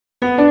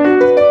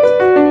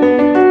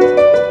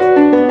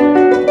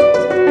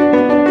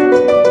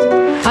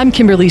I'm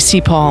Kimberly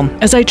C. Paul.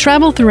 As I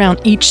travel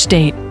throughout each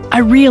state, I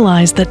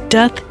realize that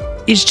death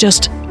is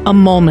just a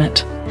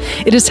moment.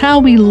 It is how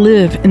we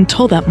live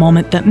until that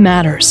moment that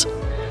matters.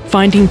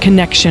 Finding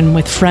connection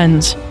with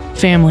friends,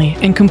 family,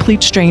 and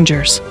complete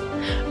strangers.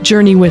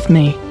 Journey with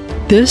me.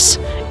 This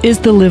is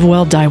the Live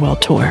Well, Die Well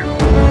Tour.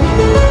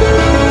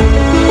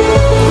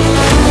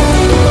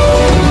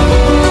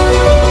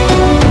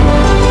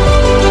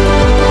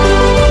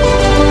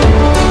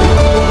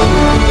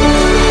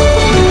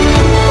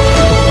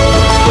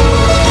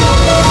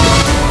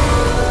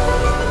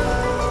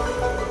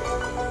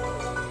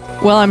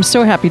 Well, I'm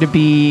so happy to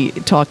be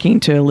talking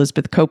to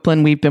Elizabeth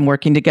Copeland. We've been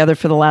working together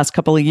for the last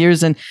couple of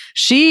years, and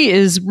she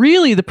is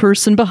really the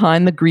person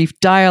behind the Grief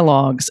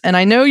Dialogues. And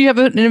I know you have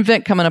an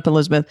event coming up,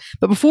 Elizabeth,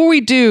 but before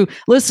we do,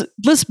 let's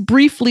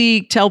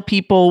briefly tell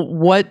people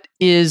what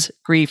is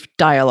Grief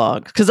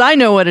Dialogue, because I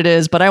know what it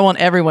is, but I want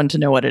everyone to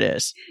know what it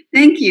is.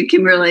 Thank you,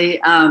 Kimberly.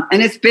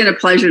 And it's been a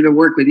pleasure to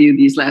work with you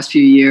these last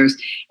few years.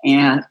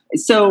 And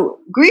so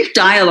Grief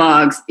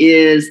Dialogues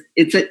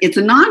it's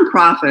a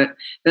nonprofit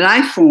that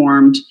I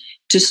formed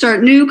to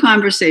start new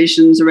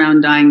conversations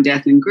around dying,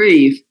 death, and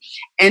grief.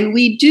 And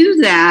we do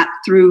that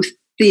through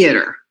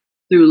theater,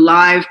 through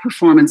live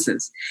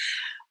performances.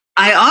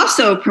 I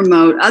also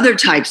promote other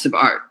types of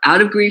art. Out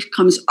of grief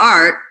comes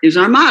art is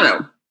our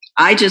motto.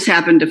 I just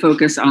happen to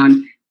focus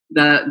on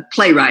the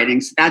playwriting.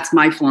 So that's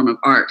my form of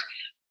art.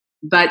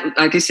 But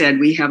like I said,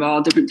 we have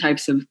all different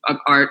types of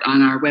art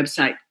on our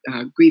website,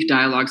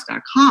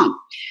 griefdialogues.com.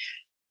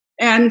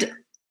 And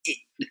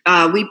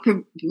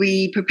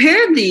we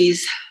prepared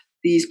these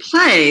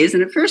plays,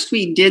 and at first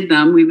we did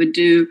them. We would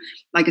do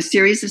like a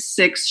series of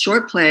 6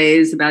 short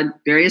plays about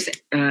various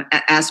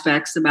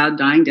aspects about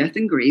dying, death,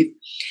 and grief.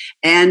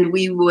 And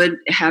we would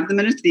have them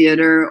in a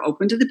theater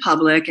open to the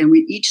public, and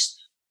we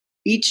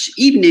each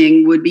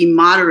evening would be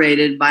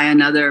moderated by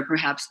another,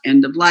 perhaps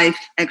end-of-life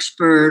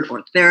expert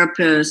or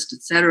therapist,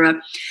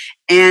 etc.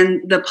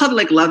 And the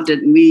public loved it,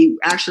 and we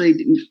actually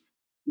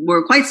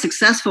were quite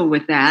successful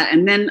with that.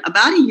 And then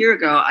about a year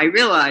ago, I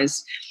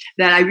realized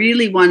that I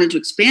really wanted to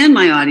expand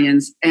my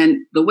audience, and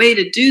the way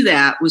to do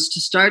that was to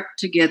start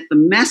to get the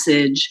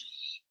message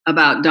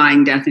about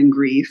dying, death, and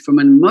grief from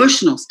an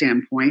emotional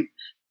standpoint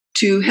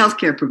to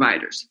healthcare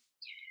providers.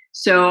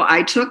 So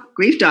I took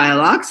Grief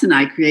Dialogues and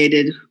I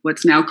created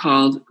what's now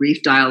called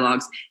Grief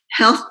Dialogues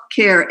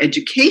Healthcare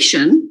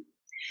Education.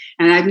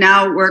 And I've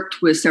now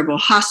worked with several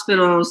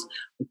hospitals,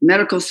 with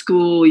medical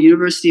school,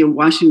 University of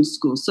Washington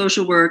School of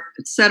Social Work,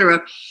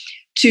 etc.,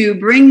 to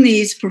bring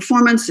these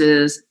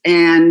performances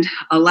and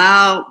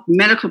allow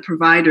medical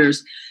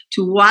providers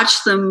to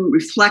watch them,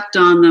 reflect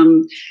on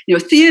them. You know,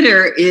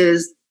 theater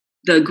is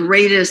the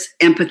greatest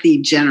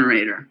empathy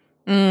generator.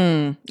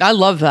 I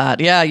love that.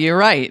 Yeah, you're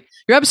right.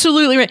 You're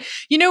absolutely right.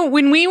 You know,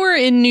 when we were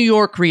in New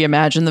York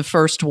Reimagine, the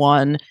first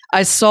one,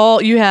 I saw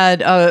you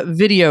had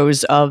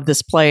videos of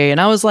this play,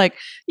 and I was like,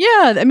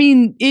 yeah, I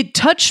mean, it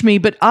touched me,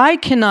 but I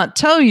cannot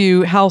tell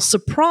you how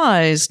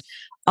surprised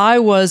I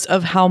was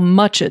of how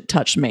much it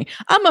touched me.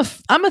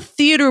 I'm a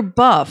theater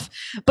buff,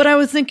 but I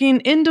was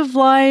thinking end of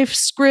life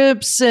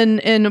scripts and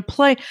a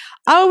play.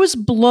 I was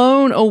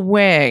blown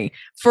away,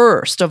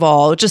 first of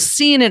all, just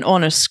seeing it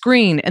on a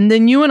screen. And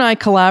then you and I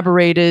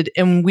collaborated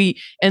in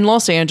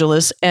Los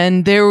Angeles,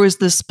 and there was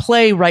this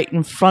play right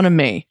in front of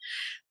me.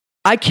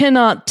 I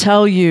cannot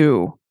tell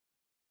you,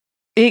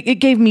 it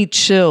gave me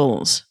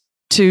chills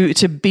to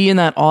be in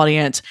that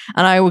audience.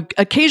 And I would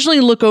occasionally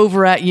look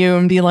over at you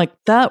and be like,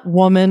 that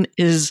woman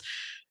is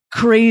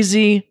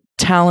crazy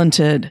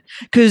talented.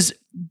 Because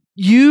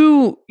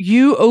you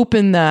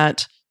opened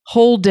that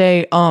whole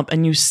day up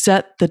and you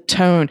set the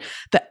tone.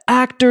 The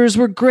actors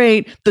were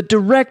great. The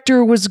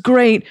director was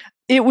great.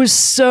 It was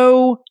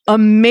so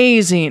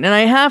amazing. And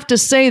I have to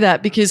say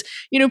that because,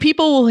 you know,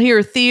 people will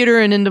hear theater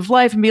and end of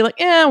life and be like,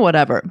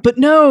 whatever. But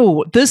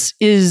no, this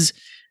is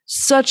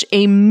such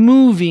a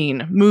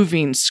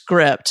moving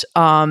script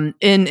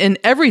in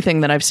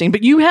everything that I've seen.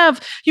 But you've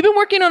been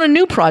working on a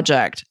new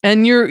project,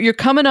 and you're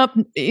coming up,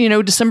 you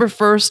know, December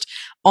 1st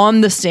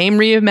on the same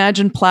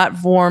Reimagine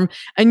platform.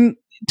 And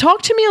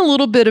talk to me a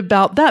little bit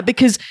about that,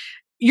 because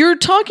you're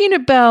talking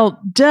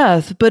about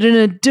death, but in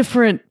a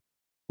different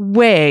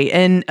way,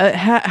 and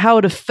how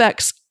it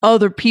affects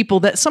other people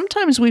that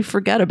sometimes we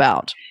forget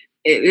about.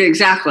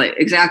 Exactly.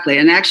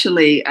 And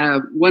actually,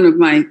 one of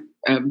my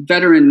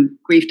veteran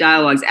Grief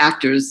Dialogues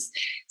actors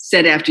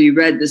said after you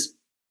read this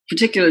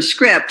particular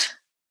script,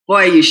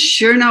 boy, you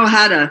sure know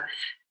how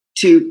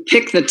to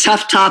pick the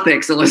tough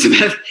topics,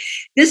 Elizabeth.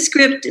 This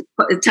script,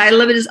 the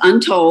title of it is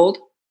Untold,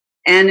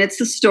 and it's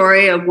the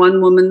story of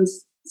one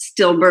woman's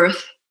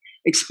stillbirth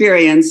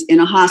experience in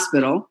a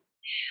hospital.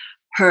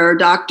 Her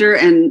doctor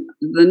and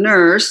the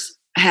nurse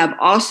have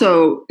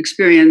also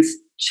experienced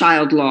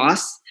child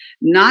loss,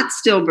 not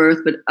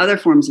stillbirth, but other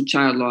forms of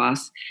child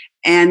loss.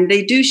 And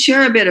they do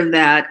share a bit of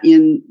that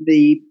during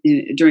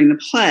the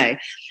play.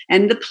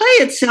 And the play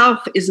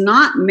itself is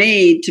not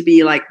made to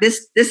be like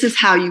this. This is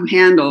how you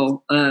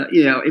handle,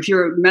 if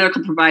you're a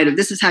medical provider,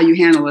 this is how you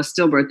handle a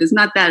stillbirth. It's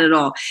not that at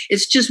all.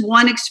 It's just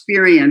one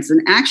experience.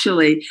 And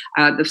actually,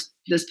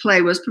 this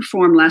play was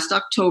performed last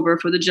October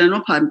for the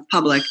general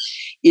public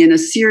in a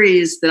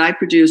series that I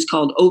produced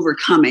called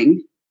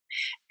Overcoming.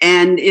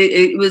 And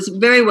it was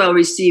very well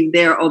received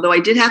there, although I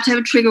did have to have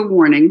a trigger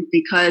warning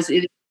because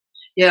it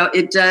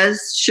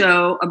does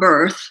show a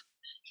birth.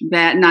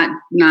 That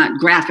not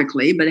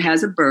graphically, but it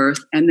has a birth,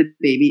 and the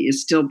baby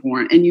is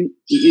stillborn, and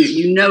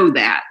you know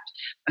that.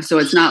 So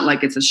it's not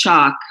like it's a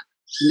shock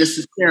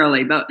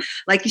necessarily, but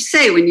like you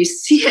say, when you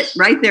see it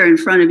right there in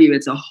front of you,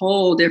 it's a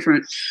whole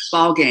different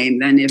ball game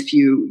than if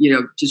you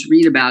just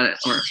read about it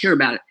or hear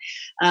about it.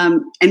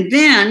 And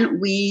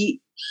then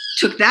we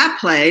took that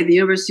play, the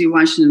University of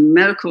Washington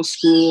Medical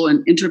School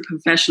and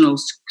interprofessional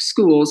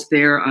schools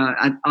there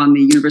on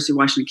the University of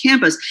Washington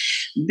campus.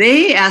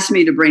 They asked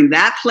me to bring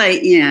that play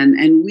in,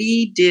 and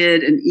we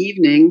did an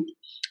evening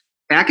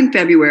back in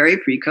February,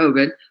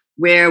 pre-COVID,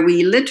 where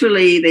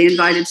they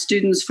invited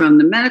students from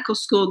the medical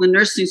school, the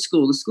nursing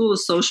school, the school of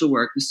social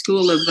work, the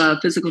school of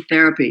physical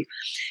therapy.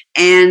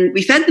 And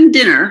we fed them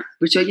dinner,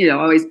 which,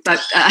 always,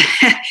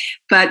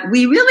 but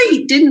we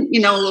really didn't,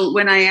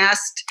 when I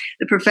asked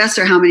the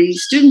professor, how many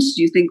students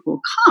do you think will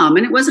come?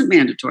 And it wasn't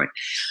mandatory.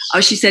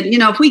 She said,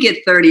 if we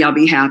get 30, I'll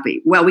be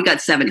happy. Well, we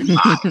got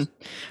 75.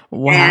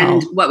 Wow.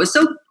 And what was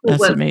so cool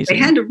was amazing.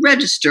 They had to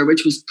register,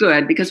 which was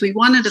good because we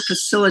wanted a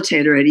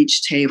facilitator at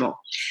each table.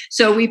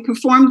 So we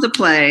performed the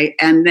play,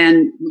 and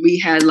then we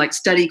had like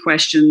study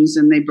questions,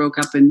 and they broke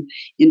up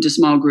into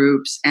small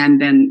groups.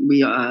 And then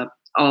we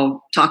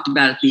all talked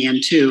about it at the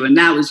end too. And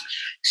that was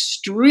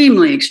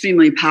extremely,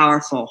 extremely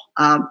powerful.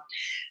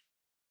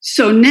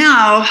 So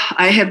now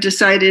I have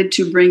decided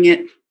to bring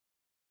it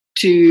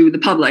to the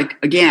public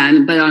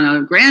again, but on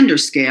a grander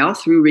scale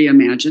through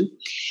Reimagine.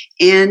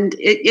 And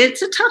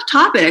it's a tough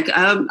topic.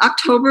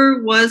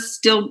 October was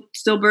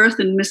stillbirth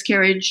and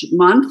miscarriage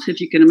month, if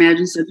you can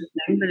imagine such a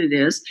thing, but it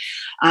is.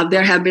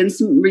 There have been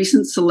some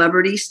recent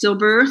celebrity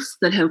stillbirths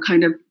that have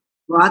kind of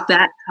brought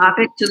that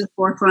topic to the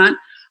forefront.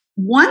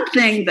 One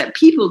thing that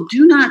people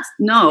do not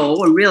know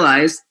or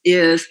realize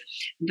is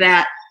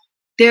that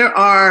they're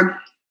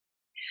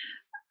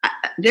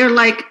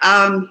like,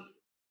 I'm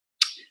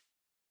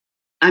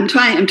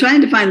trying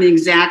to find the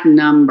exact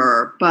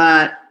number,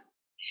 but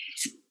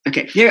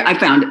okay, here I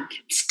found it.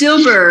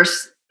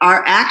 Stillbirths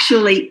are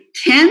actually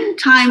 10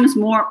 times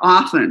more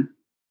often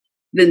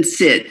than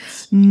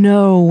SIDS.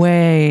 No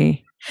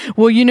way.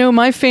 Well,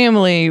 my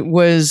family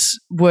was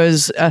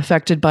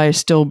affected by a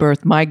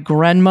stillbirth. My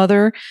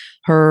grandmother,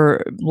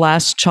 her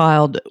last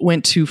child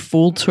went to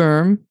full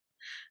term,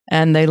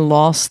 and they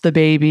lost the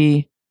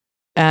baby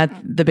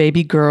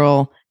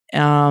girl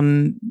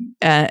in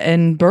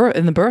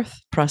the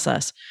birth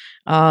process.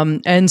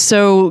 And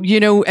so,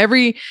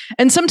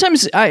 and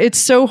sometimes it's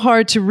so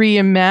hard to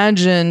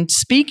reimagine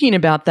speaking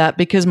about that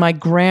because my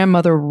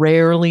grandmother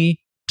rarely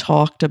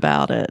talked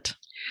about it.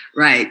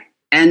 Right.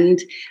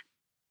 And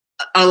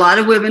a lot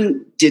of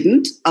women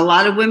didn't. A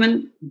lot of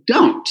women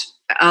don't.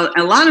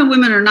 A lot of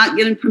women are not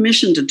getting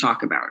permission to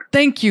talk about it.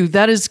 Thank you.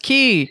 That is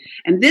key.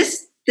 And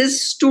this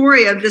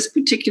story of this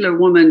particular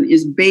woman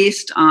is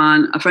based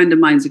on a friend of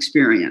mine's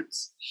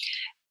experience.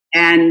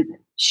 And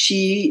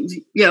she,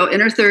 in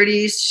her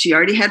 30s, she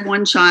already had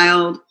one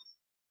child,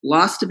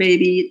 lost a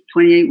baby,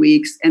 28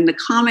 weeks. And the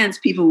comments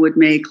people would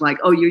make like,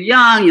 oh, you're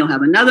young, you'll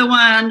have another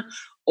one.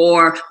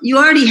 Or you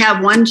already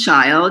have one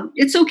child,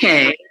 it's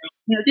okay.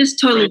 Just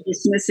totally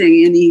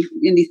dismissing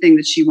anything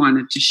that she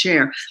wanted to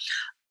share.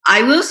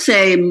 I will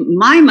say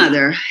my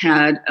mother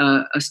had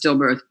a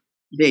stillbirth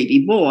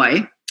baby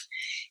boy.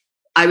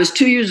 I was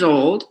 2 years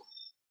old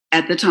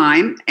at the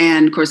time.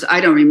 And of course,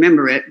 I don't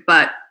remember it,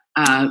 but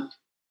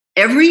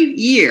every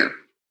year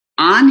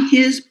on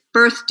his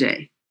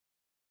birthday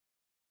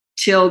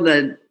till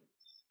the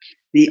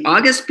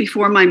August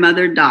before my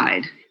mother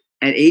died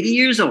at 80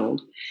 years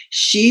old,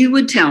 she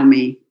would tell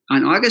me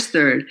on August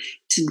 3rd,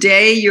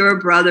 today your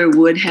brother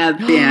would have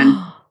been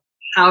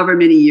however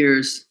many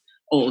years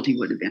old he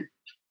would have been.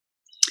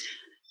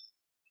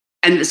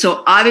 And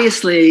so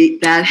obviously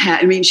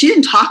she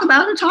didn't talk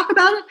about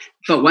it,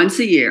 but once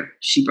a year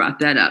she brought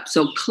that up.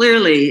 So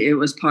clearly it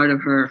was part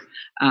of her,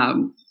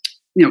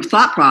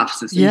 thought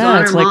process.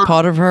 Yeah, it's like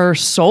part of her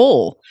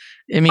soul.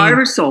 Part of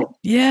her soul.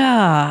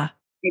 Yeah.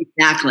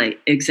 Exactly.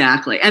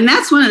 And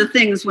that's one of the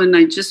things when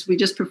we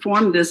just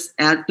performed this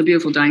at the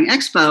Beautiful Dying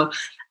Expo,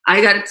 I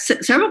got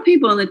several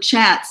people in the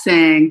chat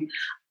saying,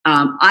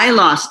 I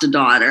lost a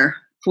daughter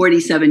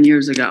 47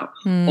 years ago,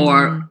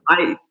 or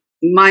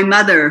my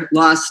mother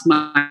lost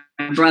my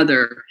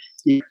brother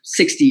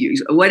 60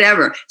 years,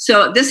 whatever.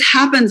 So this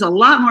happens a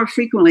lot more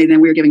frequently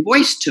than we're giving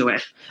voice to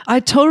it. I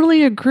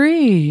totally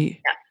agree.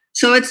 Yeah.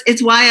 So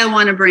it's why I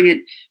want to bring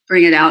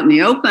it out in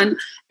the open.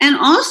 And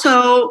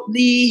also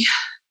the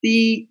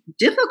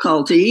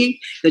difficulty,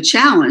 the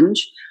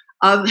challenge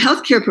of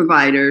healthcare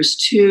providers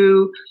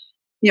to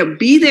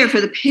be there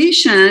for the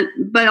patient,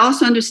 but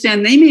also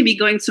understand they may be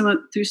going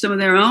through some of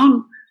their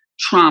own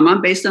trauma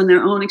based on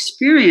their own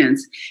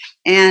experience.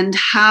 And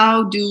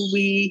how do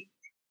we,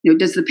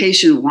 does the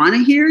patient want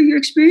to hear your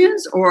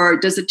experience, or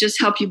does it just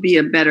help you be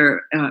a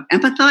better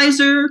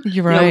empathizer?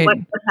 You're right.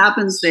 What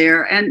happens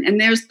there? And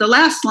there's the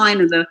last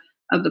line of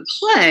the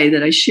play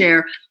that I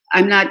share.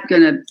 I'm not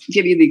going to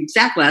give you the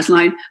exact last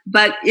line,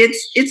 but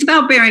it's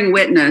about bearing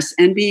witness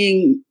and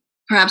being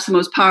perhaps the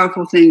most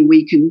powerful thing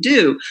we can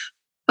do.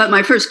 But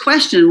my first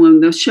question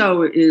when the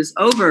show is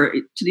over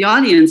to the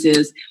audience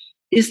is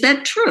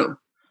that true?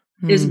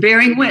 Is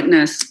bearing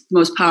witness the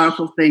most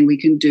powerful thing we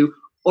can do?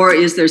 Or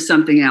is there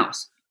something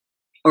else?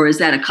 Or is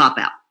that a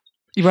cop-out?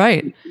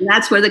 Right. And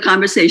that's where the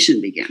conversation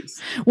begins.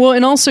 Well,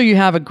 and also you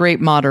have a great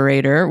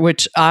moderator,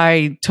 which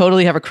I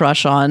totally have a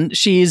crush on.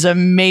 She's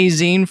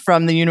amazing,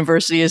 from the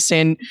University of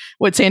San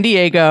Diego. San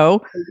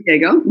Diego.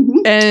 Mm-hmm.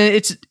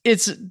 And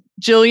it's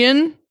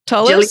Jillian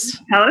Tullis.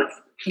 Jillian Tullis,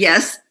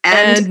 yes.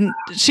 And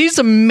she's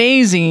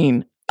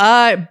amazing.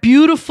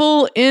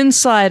 Beautiful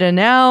inside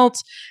and out.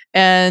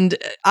 And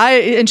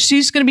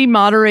she's going to be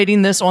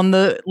moderating this on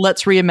the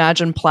Let's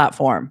Reimagine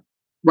platform.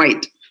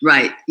 Right.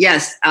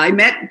 Yes. I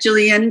met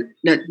Jillian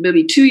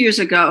maybe 2 years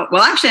ago.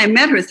 Well, actually, I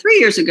met her 3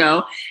 years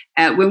ago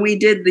when we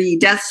did the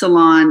Death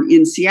Salon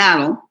in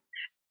Seattle.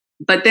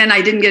 But then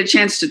I didn't get a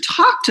chance to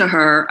talk to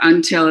her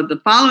until the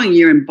following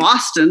year in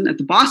Boston at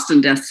the Boston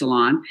Death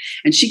Salon.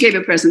 And she gave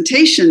a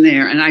presentation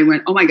there. And I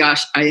went, oh my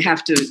gosh, I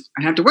have to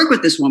work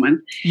with this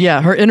woman.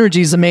 Yeah, her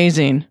energy is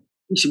amazing.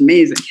 She's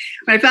amazing.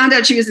 When I found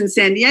out she was in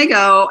San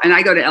Diego, and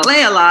I go to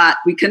LA a lot,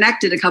 we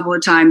connected a couple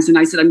of times, and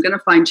I said, I'm going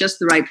to find just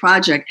the right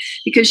project,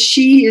 because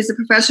she is a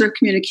professor of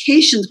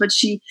communications, but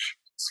she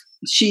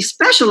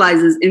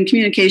specializes in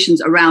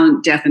communications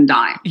around death and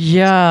dying.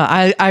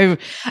 Yeah,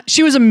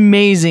 she was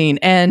amazing.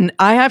 And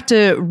I have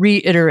to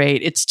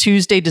reiterate, it's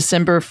Tuesday,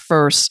 December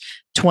 1st,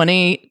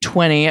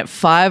 2020 at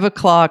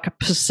 5:00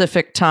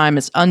 Pacific time.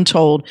 It's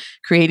Untold,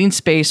 Creating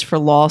Space for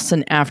Loss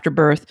and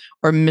Afterbirth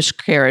or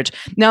Miscarriage.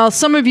 Now,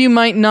 some of you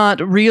might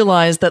not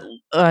realize that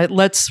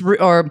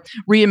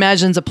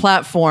Reimagine's a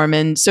platform.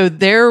 And so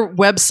their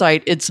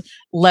website, it's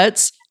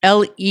Let's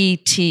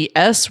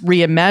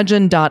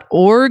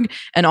reimagine.org.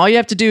 And all you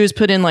have to do is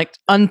put in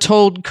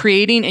Untold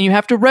Creating, and you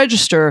have to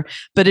register,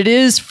 but it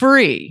is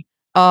free.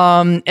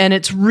 And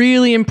it's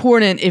really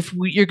important.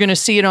 You're going to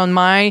see it on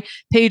my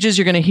pages,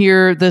 you're going to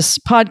hear this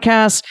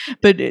podcast,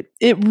 but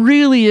it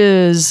really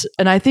is.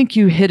 And I think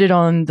you hit it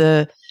on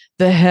the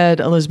head,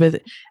 Elizabeth.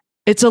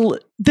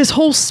 This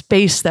whole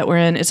space that we're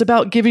in, it's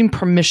about giving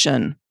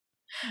permission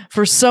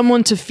for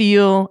someone to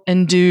feel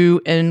and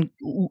do and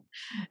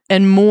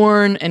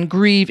mourn and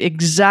grieve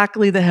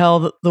exactly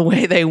the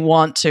way they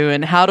want to.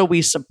 And how do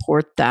we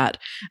support that?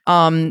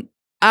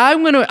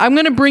 I'm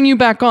gonna bring you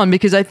back on,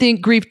 because I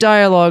think Grief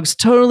Dialogues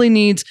totally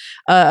needs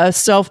a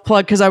self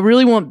plug, because I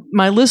really want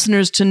my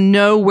listeners to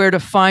know where to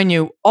find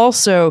you.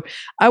 Also,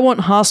 I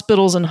want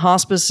hospitals and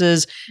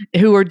hospices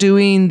who are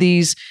doing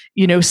these,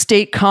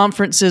 state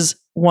conferences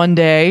one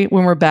day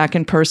when we're back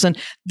in person.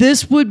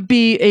 This would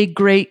be a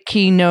great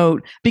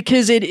keynote,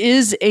 because it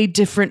is a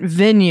different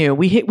venue.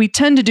 We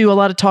tend to do a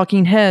lot of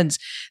talking heads.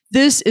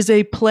 This is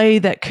a play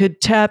that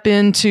could tap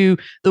into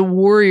the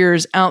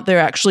warriors out there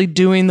actually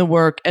doing the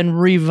work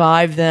and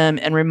revive them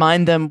and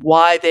remind them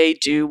why they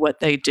do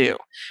what they do.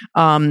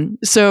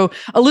 So,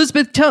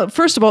 Elizabeth,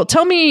 first of all,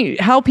 tell me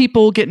how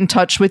people get in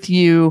touch with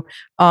you.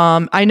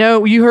 I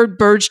know you heard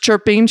birds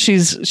chirping.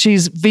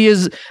 She's via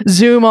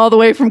Zoom all the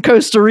way from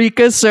Costa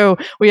Rica, so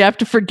we have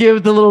to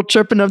forgive the little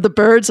chirping of the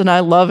birds, and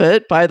I love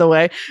it, by the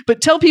way.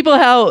 But tell people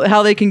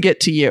how they can get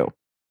to you.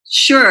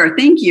 Sure.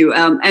 Thank you.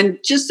 And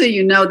just so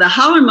you know, the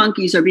howler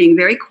monkeys are being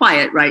very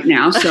quiet right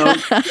now, so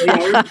they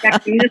are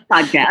respecting this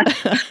podcast.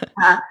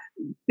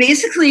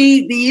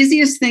 Basically, the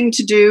easiest thing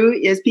to do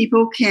is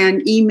people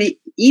can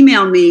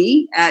email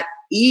me at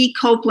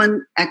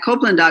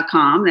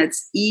ecopeland@copeland.com.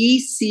 That's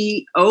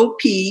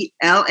ECOPLAN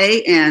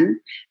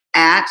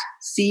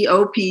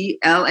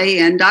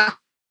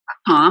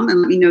 @COPLAN.com,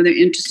 and let me know they're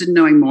interested in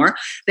knowing more.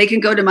 They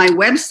can go to my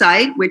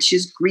website, which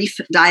is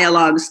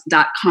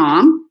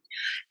griefdialogues.com.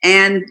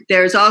 And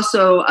there's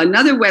also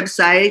another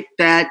website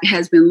that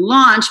has been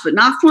launched, but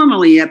not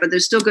formally yet, but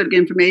there's still good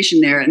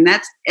information there. And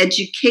that's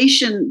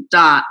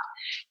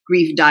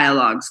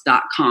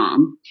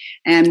education.griefdialogues.com.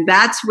 And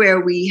that's where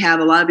we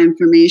have a lot of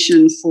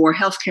information for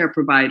healthcare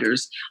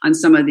providers on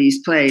some of these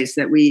plays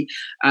that we've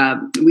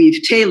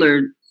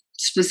tailored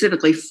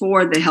specifically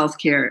for the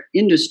healthcare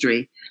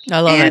industry.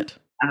 I love it.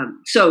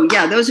 So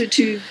yeah, those are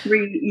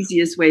 3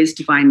 easiest ways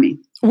to find me.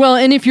 Well,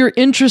 and if you're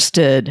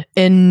interested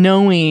in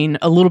knowing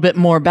a little bit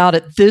more about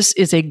it, this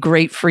is a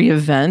great free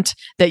event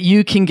that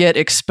you can get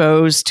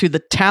exposed to the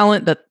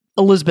talent that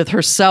Elizabeth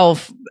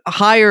herself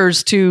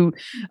hires to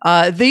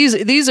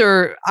these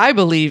are, I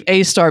believe,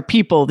 A-star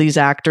people. These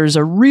actors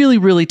are really,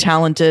 really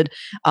talented.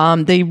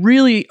 They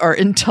really are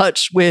in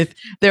touch with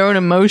their own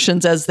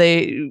emotions as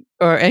they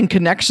are and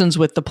connections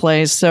with the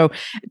plays. So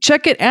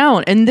check it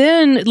out, and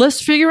then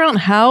let's figure out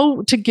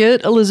how to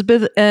get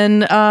Elizabeth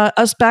and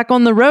us back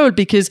on the road,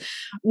 because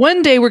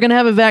one day we're going to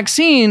have a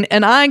vaccine,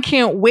 and I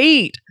can't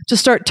wait to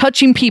start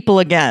touching people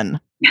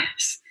again.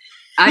 Yes.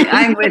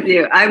 I'm with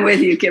you. I'm with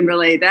you,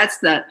 Kimberly. That's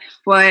the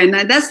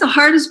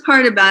hardest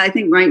part about, I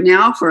think, right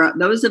now for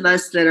those of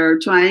us that are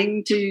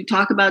trying to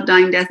talk about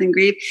dying, death, and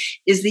grief,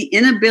 is the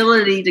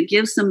inability to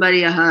give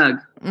somebody a hug.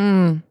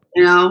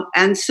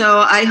 And so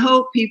I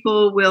hope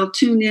people will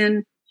tune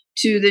in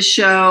to the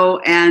show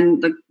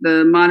and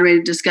the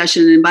moderated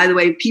discussion. And by the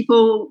way,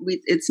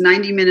 it's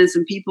 90 minutes,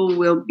 and people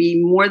will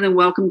be more than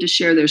welcome to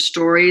share their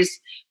stories.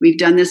 We've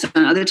done this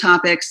on other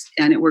topics,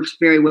 and it works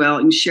very well.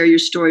 You can share your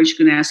stories, you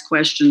can ask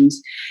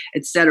questions,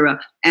 etc.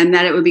 And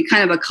that it would be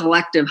kind of a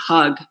collective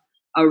hug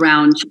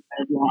around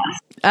loss.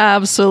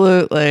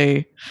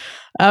 Absolutely.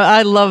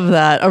 I love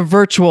that. A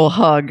virtual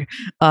hug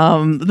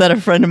that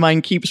a friend of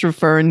mine keeps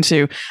referring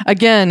to.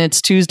 Again,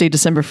 it's Tuesday,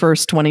 December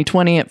 1st,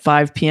 2020 at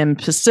 5 p.m.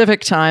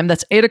 Pacific time.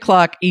 That's 8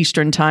 o'clock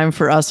Eastern time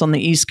for us on the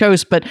East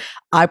Coast. But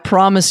I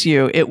promise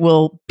you, it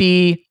will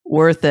be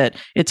worth it.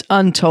 It's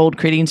Untold,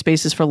 Creating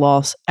Spaces for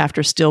Loss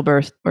After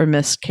Stillbirth or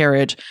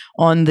Miscarriage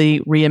on the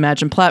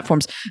Reimagine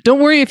platforms.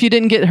 Don't worry if you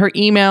didn't get her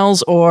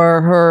emails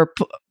or her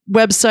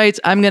websites.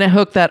 I'm going to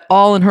hook that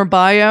all in her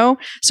bio.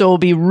 So it'll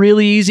be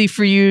really easy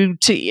for you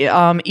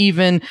to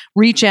even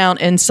reach out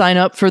and sign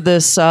up for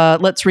this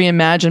Let's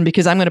Reimagine,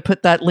 because I'm going to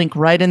put that link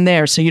right in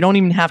there. So you don't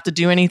even have to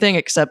do anything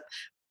except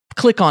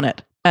click on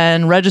it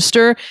and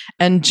register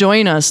and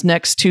join us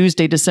next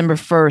Tuesday, December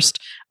 1st,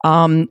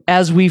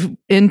 as we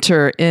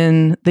enter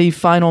in the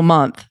final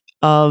month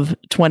of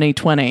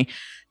 2020.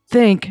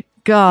 Thank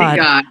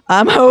God.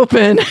 I'm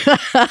hoping.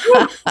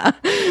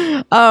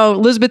 Oh,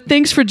 Elizabeth,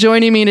 thanks for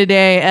joining me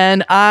today.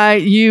 And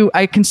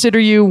I consider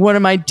you one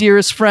of my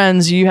dearest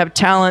friends. You have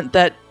talent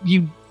that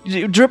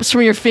drips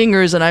from your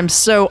fingers, and I'm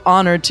so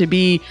honored to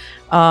be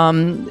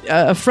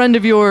a friend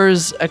of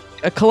yours,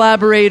 a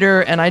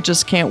collaborator, and I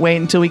just can't wait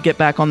until we get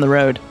back on the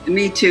road.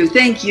 Me too.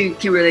 Thank you,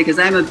 Kimberly, because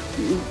I'm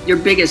your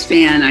biggest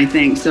fan, I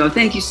think. So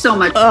thank you so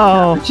much for the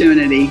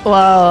opportunity.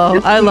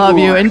 Well, I love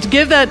you. And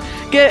give that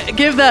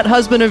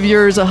husband of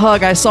yours a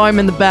hug. I saw him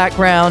in the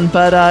background,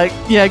 but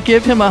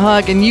give him a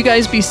hug. And you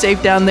guys be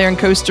safe down there in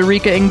Costa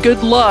Rica, and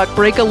good luck.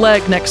 Break a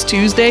leg next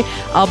Tuesday.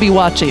 I'll be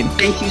watching.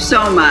 Thank you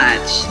so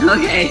much.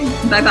 Okay.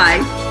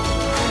 Bye-bye.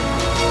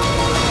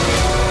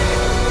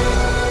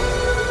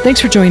 Thanks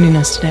for joining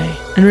us today.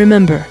 And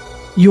remember,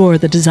 you're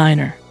the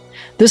designer.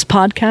 This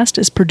podcast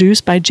is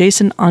produced by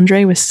Jason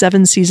Andre with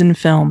 7 Season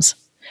Films.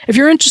 If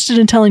you're interested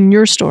in telling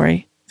your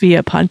story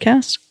via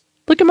podcast,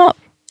 look him up.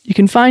 You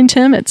can find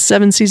him at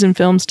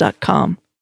 7seasonfilms.com.